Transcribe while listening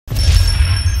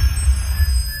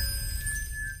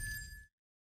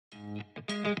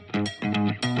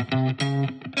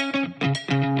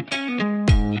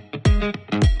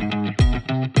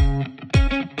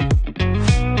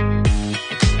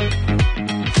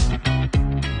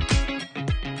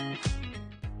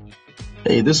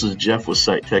Hey, this is Jeff with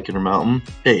Site Tech Intermountain.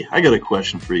 Hey, I got a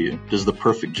question for you. Does the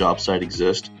perfect job site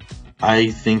exist?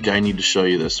 I think I need to show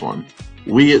you this one.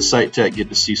 We at Site Tech get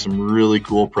to see some really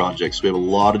cool projects. We have a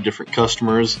lot of different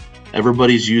customers.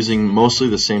 Everybody's using mostly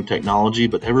the same technology,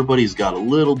 but everybody's got a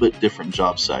little bit different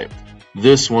job site.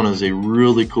 This one is a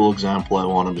really cool example I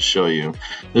wanted to show you.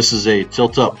 This is a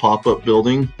tilt-up pop-up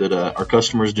building that our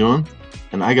customer is doing.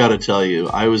 And I gotta tell you,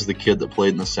 I was the kid that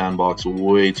played in the sandbox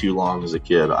way too long as a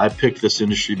kid. I picked this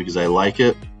industry because I like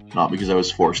it, not because I was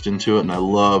forced into it, and I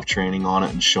love training on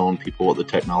it and showing people what the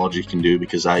technology can do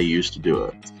because I used to do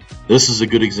it. This is a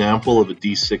good example of a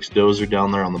D6 dozer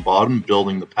down there on the bottom,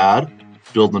 building the pad,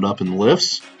 building it up in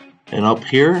lifts. And up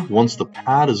here, once the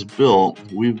pad is built,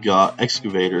 we've got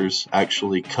excavators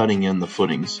actually cutting in the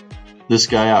footings. This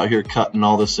guy out here cutting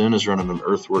all this in is running an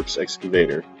Earthworks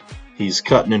excavator. He's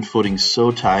cutting in footings so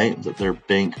tight that they're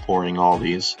bank pouring all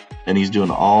these, and he's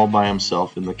doing it all by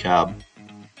himself in the cab.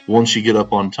 Once you get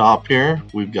up on top here,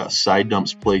 we've got side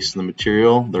dumps placed in the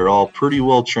material. They're all pretty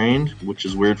well trained, which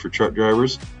is weird for truck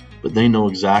drivers, but they know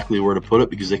exactly where to put it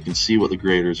because they can see what the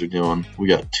graders are doing. We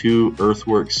got two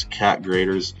Earthworks cat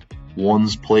graders.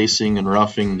 One's placing and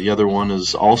roughing, the other one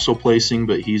is also placing,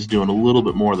 but he's doing a little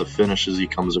bit more of the finish as he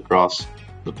comes across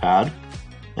the pad.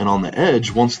 And on the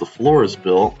edge, once the floor is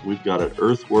built, we've got an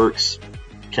Earthworks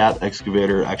cat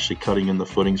excavator actually cutting in the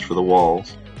footings for the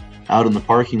walls. Out in the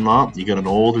parking lot, you got an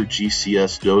older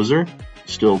GNSS dozer,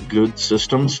 still good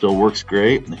system, still works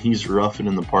great, and he's roughing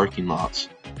in the parking lots.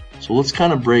 So let's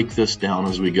kind of break this down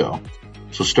as we go.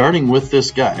 So starting with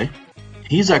this guy,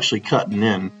 he's actually cutting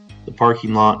in the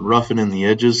parking lot, roughing in the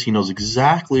edges. He knows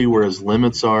exactly where his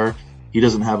limits are. He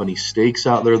doesn't have any stakes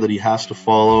out there that he has to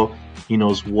follow. He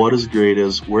knows what his grade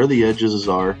is, where the edges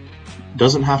are.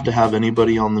 Doesn't have to have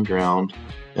anybody on the ground.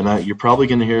 And you're probably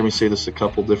going to hear me say this a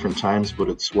couple different times, but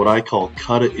it's what I call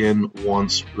cut it in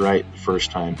once right the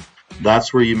first time.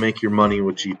 That's where you make your money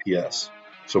with GPS.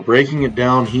 So breaking it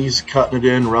down, he's cutting it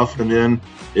in, roughing it in.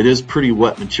 It is pretty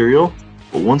wet material,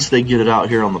 but once they get it out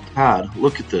here on the pad,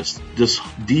 look at this. This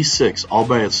D6 all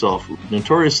by itself,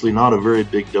 notoriously not a very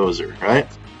big dozer, right?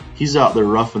 He's out there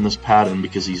roughing this pad in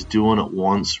because he's doing it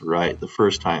once right the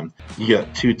first time. You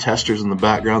got two testers in the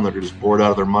background that are just bored out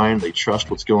of their mind. They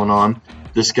trust what's going on.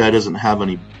 This guy doesn't have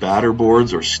any batter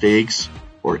boards or stakes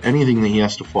or anything that he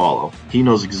has to follow. He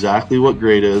knows exactly what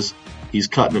grade is. He's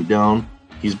cutting it down.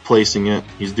 He's placing it.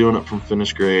 He's doing it from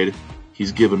finished grade.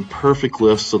 He's given perfect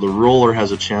lifts so the roller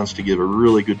has a chance to give a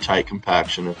really good tight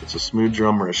compaction. If it's a smooth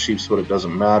drum or a sheepsfoot, it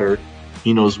doesn't matter.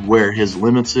 He knows where his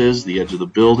limits is, the edge of the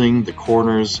building, the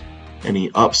corners,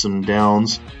 any ups and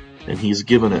downs, and he's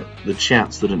given it the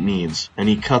chance that it needs, and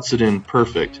he cuts it in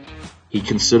perfect. He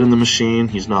can sit in the machine.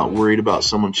 He's not worried about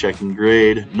someone checking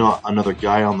grade, not another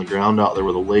guy on the ground out there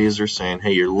with a laser saying,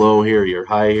 hey, you're low here, you're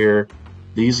high here.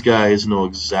 These guys know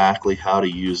exactly how to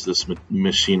use this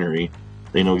machinery.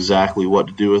 They know exactly what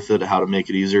to do with it, how to make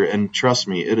it easier, and trust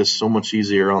me, it is so much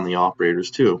easier on the operators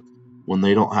too, when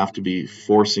they don't have to be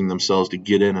forcing themselves to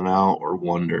get in and out or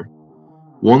wonder.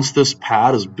 Once this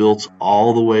pad is built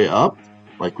all the way up,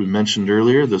 like we mentioned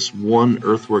earlier, this one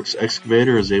Earthworks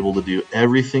excavator is able to do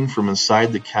everything from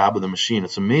inside the cab of the machine.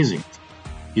 It's amazing.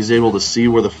 He's able to see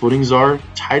where the footings are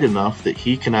tight enough that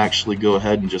he can actually go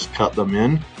ahead and just cut them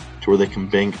in to where they can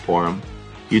bank pour them.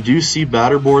 You do see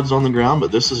batter boards on the ground,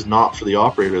 but this is not for the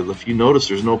operator. If you notice,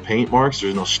 there's no paint marks,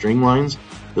 there's no string lines.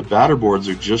 The batter boards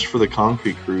are just for the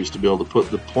concrete crews to be able to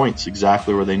put the points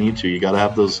exactly where they need to. You got to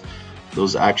have those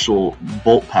actual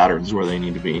bolt patterns where they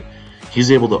need to be.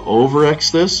 He's able to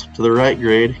over-ex this to the right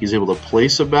grade. He's able to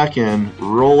place it back in,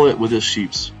 roll it with his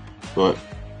sheep's foot,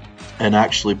 and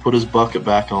actually put his bucket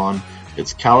back on.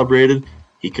 It's calibrated.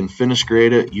 He can finish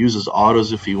grade it, uses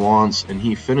autos if he wants, and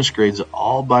he finish grades it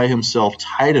all by himself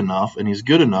tight enough, and he's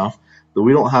good enough that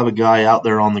we don't have a guy out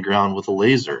there on the ground with a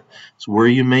laser. It's where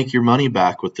you make your money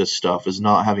back with this stuff, is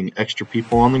not having extra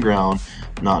people on the ground,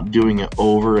 not doing it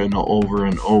over and over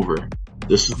and over.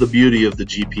 This is the beauty of the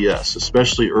GPS,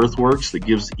 especially Earthworks, that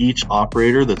gives each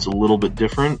operator that's a little bit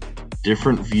different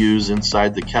views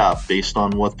inside the cab based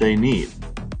on what they need.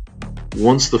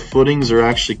 Once the footings are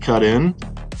actually cut in,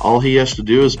 all he has to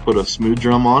do is put a smooth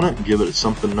drum on it and give it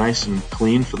something nice and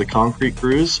clean for the concrete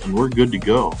crews, and we're good to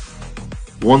go.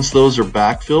 Once those are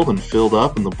backfilled and filled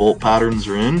up and the bolt patterns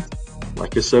are in,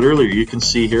 like I said earlier, you can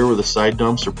see here where the side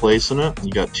dumps are placing it.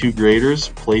 You got two graders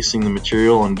placing the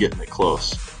material and getting it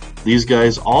close. These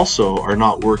guys also are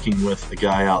not working with a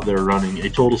guy out there running a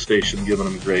total station giving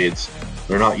them grades.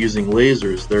 They're not using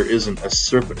lasers. There isn't a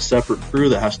separate crew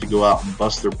that has to go out and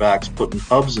bust their backs putting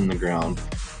hubs in the ground.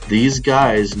 These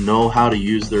guys know how to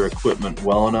use their equipment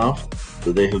well enough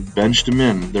that they have benched them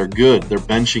in. They're good. They're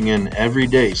benching in every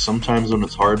day. Sometimes when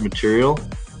it's hard material,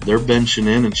 they're benching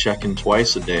in and checking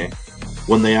twice a day.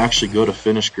 When they actually go to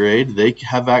finish grade, they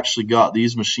have actually got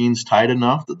these machines tight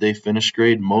enough that they finish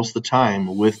grade most of the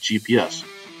time with GPS,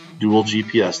 dual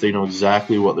GPS. They know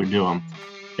exactly what they're doing.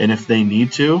 And if they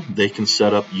need to, they can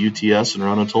set up UTS and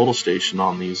run a total station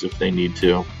on these if they need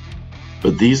to.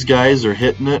 But these guys are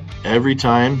hitting it every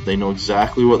time. They know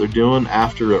exactly what they're doing.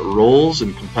 After it rolls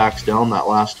and compacts down that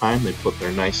last time, they put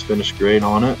their nice finished grade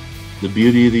on it. The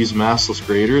beauty of these massless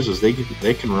graders is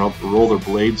they can roll their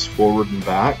blades forward and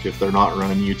back if they're not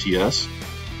running UTS.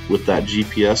 With that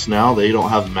GPS now, they don't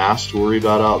have mass to worry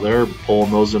about out there,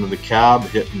 pulling those into the cab,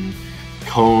 hitting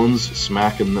cones,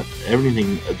 smacking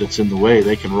everything that's in the way.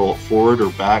 They can roll it forward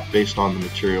or back based on the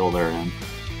material they're in.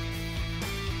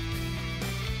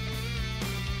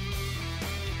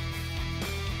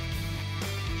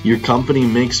 Your company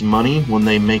makes money when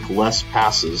they make less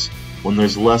passes, when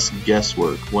there's less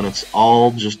guesswork, when it's all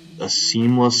just a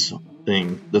seamless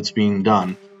thing that's being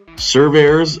done.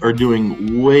 Surveyors are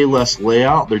doing way less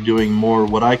layout. They're doing more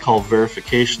what I call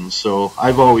verifications. So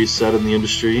I've always said in the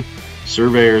industry,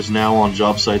 surveyors now on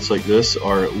job sites like this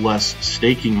are less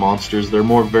staking monsters. They're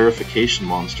more verification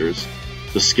monsters.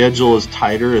 The schedule is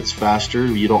tighter, it's faster.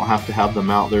 You don't have to have them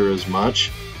out there as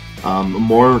much.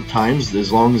 More times,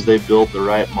 as long as they've built the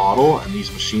right model and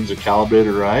these machines are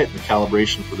calibrated right, the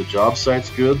calibration for the job site's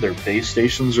good, their base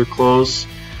stations are close,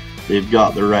 they've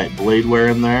got the right blade wear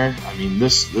in there. I mean,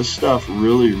 this stuff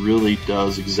really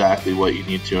does exactly what you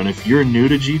need to. And if you're new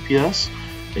to GPS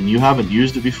and you haven't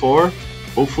used it before,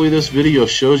 hopefully this video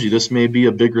shows you this may be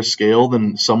a bigger scale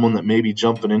than someone that may be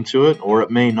jumping into it, or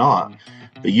it may not.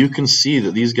 But you can see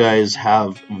that these guys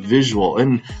have visual,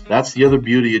 and that's the other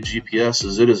beauty of GPS,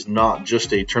 is it is not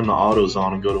just a turn the autos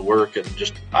on and go to work and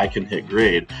just I can hit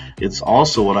grade. It's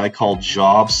also what I call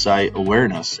job site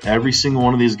awareness. Every single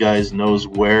one of these guys knows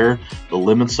where the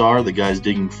limits are. The guys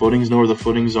digging footings know where the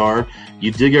footings are.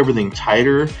 You dig everything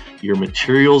tighter, your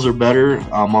materials are better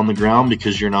on the ground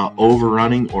because you're not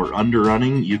overrunning or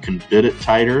underrunning. You can bid it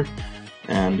tighter.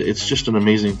 And it's just an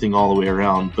amazing thing all the way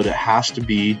around, but it has to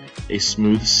be a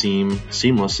smooth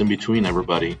seamless in between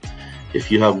everybody.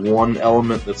 If you have one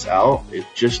element that's out, it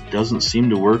just doesn't seem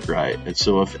to work right. And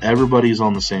so if everybody's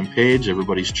on the same page,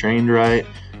 everybody's trained right,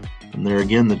 and there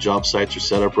again, the job sites are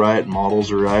set up right, models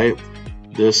are right,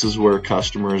 this is where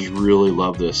customers really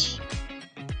love this.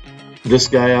 This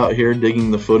guy out here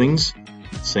digging the footings,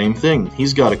 same thing.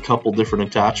 He's got a couple different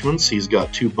attachments. He's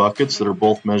got two buckets that are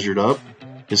both measured up.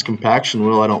 His compaction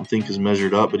wheel I don't think is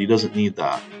measured up, but he doesn't need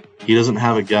that. He doesn't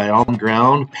have a guy on the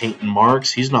ground painting marks.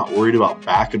 He's not worried about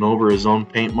backing over his own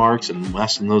paint marks and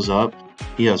messing those up.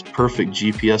 He has perfect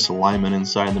GPS alignment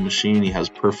inside the machine. He has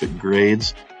perfect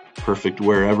grades, perfect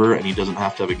wherever, and he doesn't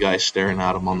have to have a guy staring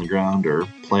at him on the ground or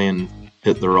playing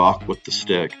hit the rock with the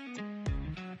stick.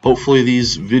 Hopefully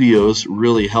these videos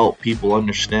really help people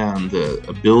understand the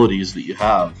abilities that you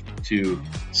have to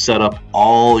set up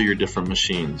all your different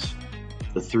machines.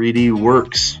 The 3D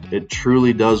works, it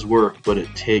truly does work, but it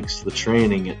takes the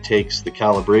training, it takes the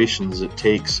calibrations, it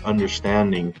takes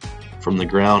understanding from the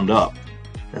ground up.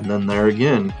 And then there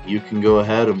again, you can go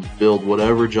ahead and build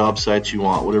whatever job sites you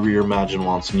want, whatever your imagine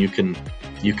wants, and you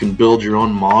can build your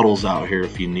own models out here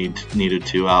if you needed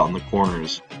to out in the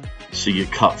corners. So you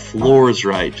cut floors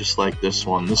right, just like this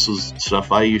one. This is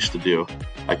stuff I used to do.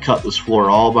 I cut this floor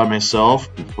all by myself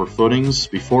for footings.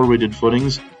 Before we did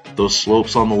footings, those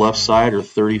slopes on the left side are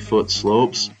 30-foot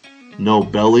slopes. No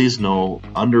bellies, no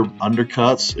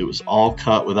undercuts. It was all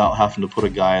cut without having to put a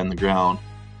guy in the ground.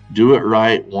 Do it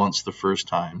right once the first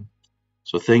time.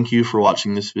 So thank you for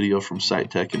watching this video from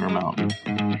SiteTech Intermountain.